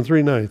 days and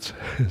 3 nights,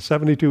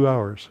 72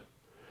 hours.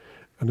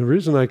 And the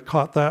reason I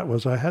caught that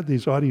was I had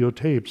these audio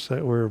tapes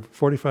that were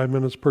 45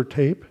 minutes per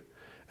tape.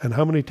 And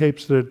how many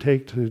tapes did it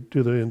take to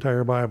do the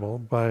entire Bible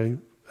by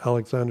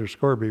Alexander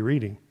Scourby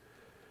reading?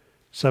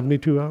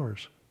 72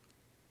 hours.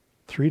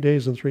 3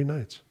 days and 3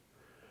 nights.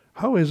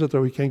 How is it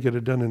that we can't get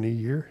it done in a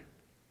year?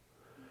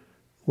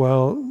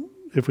 Well,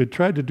 if we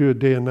tried to do it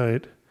day and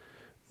night,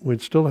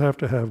 we'd still have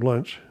to have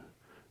lunch.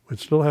 We'd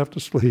still have to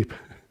sleep.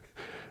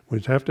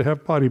 We'd have to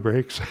have potty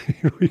breaks.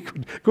 We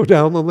could go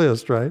down the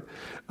list, right?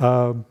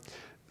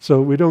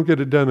 So we don't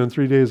get it done in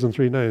 3 days and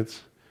 3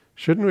 nights.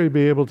 Shouldn't we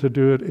be able to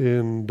do it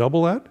in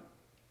double that?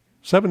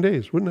 7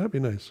 days. Wouldn't that be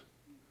nice?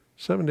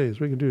 7 days.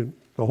 We can do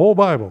the whole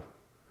Bible.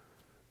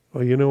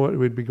 Well, you know what?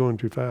 We'd be going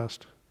too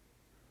fast.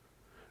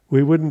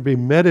 We wouldn't be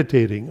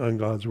meditating on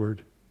God's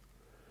Word.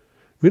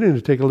 We need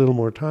to take a little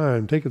more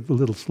time, take it a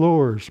little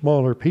slower,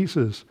 smaller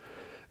pieces.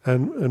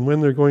 And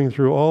when they're going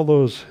through all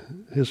those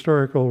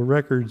historical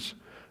records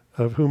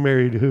of who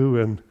married who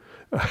and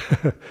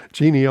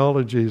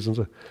genealogies and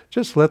so,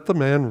 just let the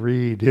man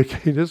read. You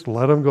just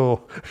let him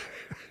go.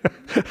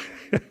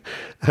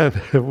 And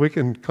if we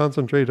can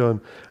concentrate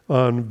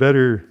on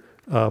better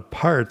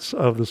parts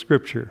of the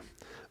Scripture,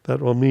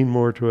 that will mean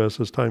more to us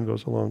as time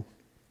goes along.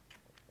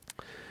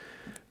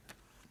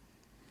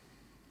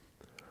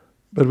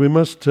 But we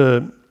must,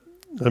 I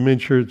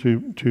made sure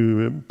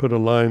to put a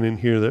line in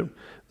here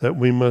that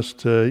we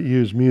must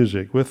use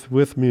music.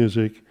 With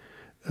music,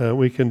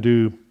 we can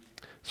do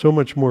so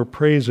much more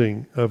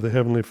praising of the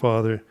Heavenly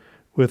Father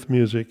with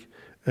music,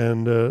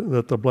 and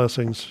that the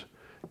blessings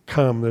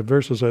come. The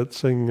verses that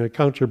sing,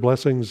 count your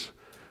blessings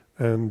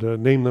and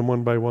name them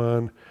one by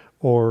one.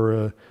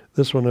 Or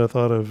this one I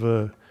thought of,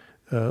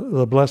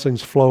 the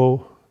blessings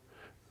flow,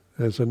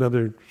 as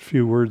another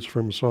few words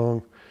from a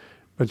song.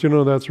 But you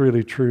know, that's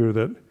really true,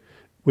 that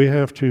we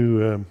have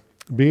to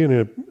be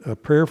in a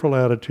prayerful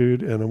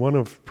attitude and a one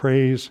of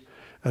praise.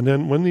 And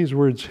then when these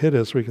words hit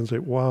us, we can say,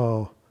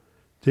 wow,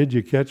 did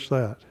you catch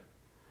that?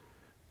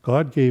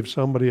 God gave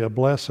somebody a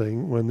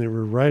blessing when they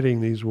were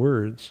writing these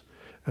words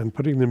and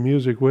putting the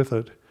music with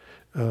it.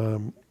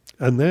 And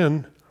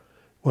then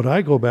what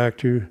I go back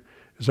to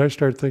is I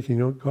start thinking,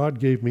 you know, God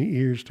gave me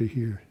ears to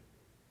hear.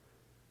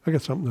 I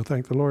got something to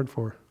thank the Lord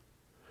for.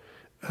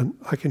 And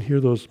I can hear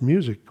those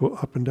music go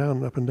up and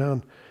down, up and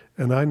down.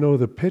 And I know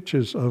the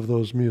pitches of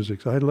those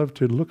musics. I love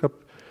to look up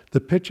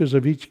the pitches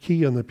of each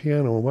key on the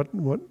piano,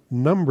 what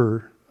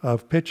number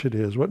of pitch it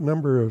is, what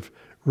number of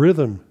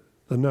rhythm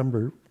the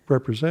number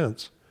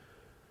represents.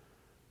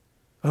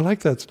 I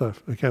like that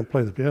stuff. I can't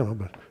play the piano,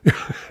 but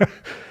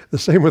the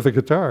same with the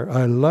guitar.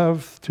 I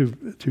love to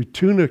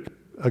tune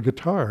a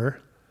guitar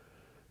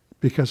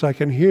because I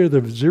can hear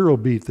the zero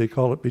beat, they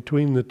call it,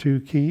 between the two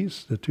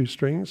keys, the two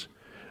strings,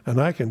 and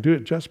I can do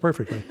it just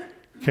perfectly.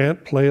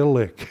 Can't play a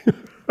lick.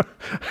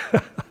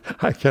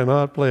 I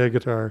cannot play a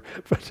guitar.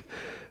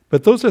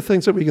 But those are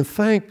things that we can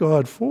thank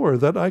God for,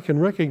 that I can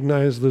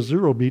recognize the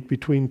zero beat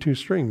between two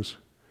strings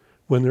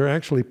when they're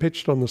actually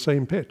pitched on the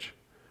same pitch.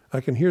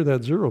 I can hear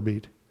that zero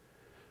beat.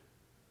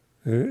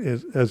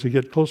 As you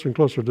get closer and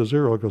closer to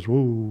zero, it goes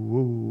woo,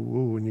 woo,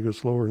 woo, and you go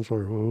slower and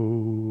slower,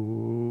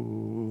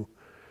 woo,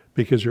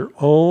 because you're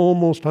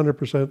almost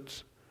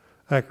 100%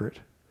 accurate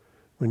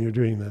when you're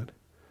doing that.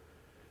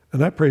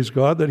 And I praise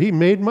God that He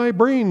made my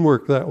brain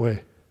work that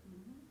way.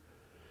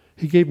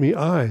 He gave me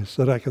eyes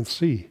that I can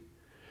see.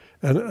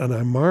 And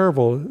I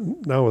marvel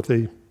now with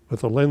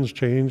the lens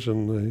change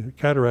and the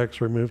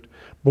cataracts removed,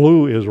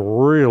 blue is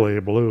really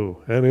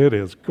blue, and it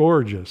is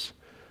gorgeous.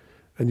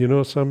 And you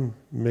know, some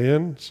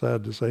men,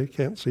 sad to say,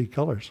 can't see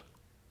colors.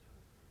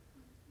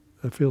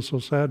 I feel so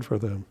sad for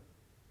them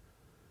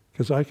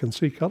because I can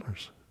see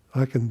colors.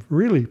 I can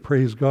really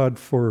praise God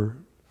for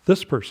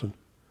this person,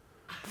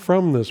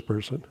 from this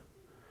person,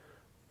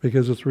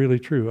 because it's really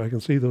true. I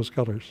can see those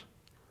colors.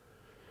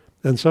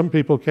 And some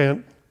people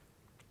can't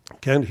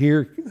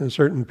hear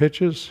certain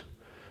pitches.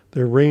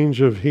 Their range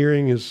of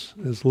hearing is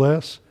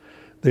less.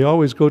 They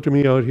always go to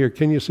me out here,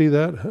 can you see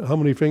that? How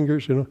many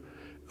fingers? You know,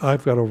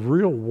 I've got a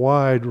real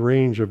wide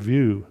range of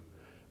view.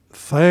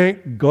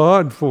 Thank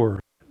God for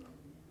it.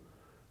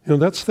 You know,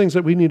 that's things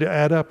that we need to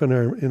add up in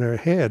our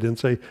head and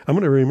say, I'm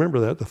going to remember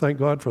that, to thank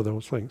God for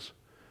those things.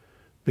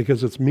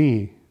 Because it's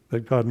me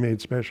that God made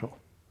special.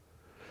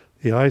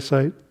 The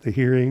eyesight, the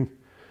hearing,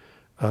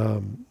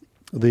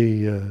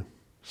 the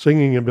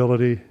singing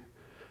ability,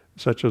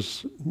 such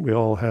as we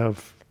all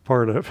have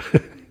part of,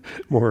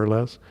 more or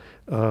less.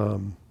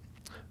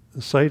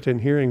 Sight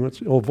and hearing,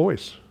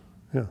 voice.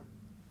 Yeah.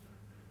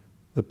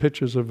 The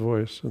pitches of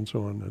voice and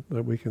so on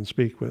that we can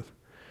speak with.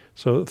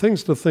 So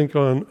things to think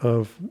on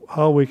of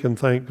how we can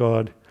thank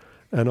God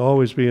and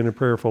always be in a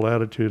prayerful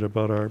attitude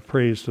about our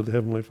praise to the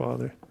Heavenly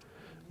Father.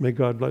 May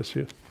God bless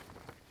you.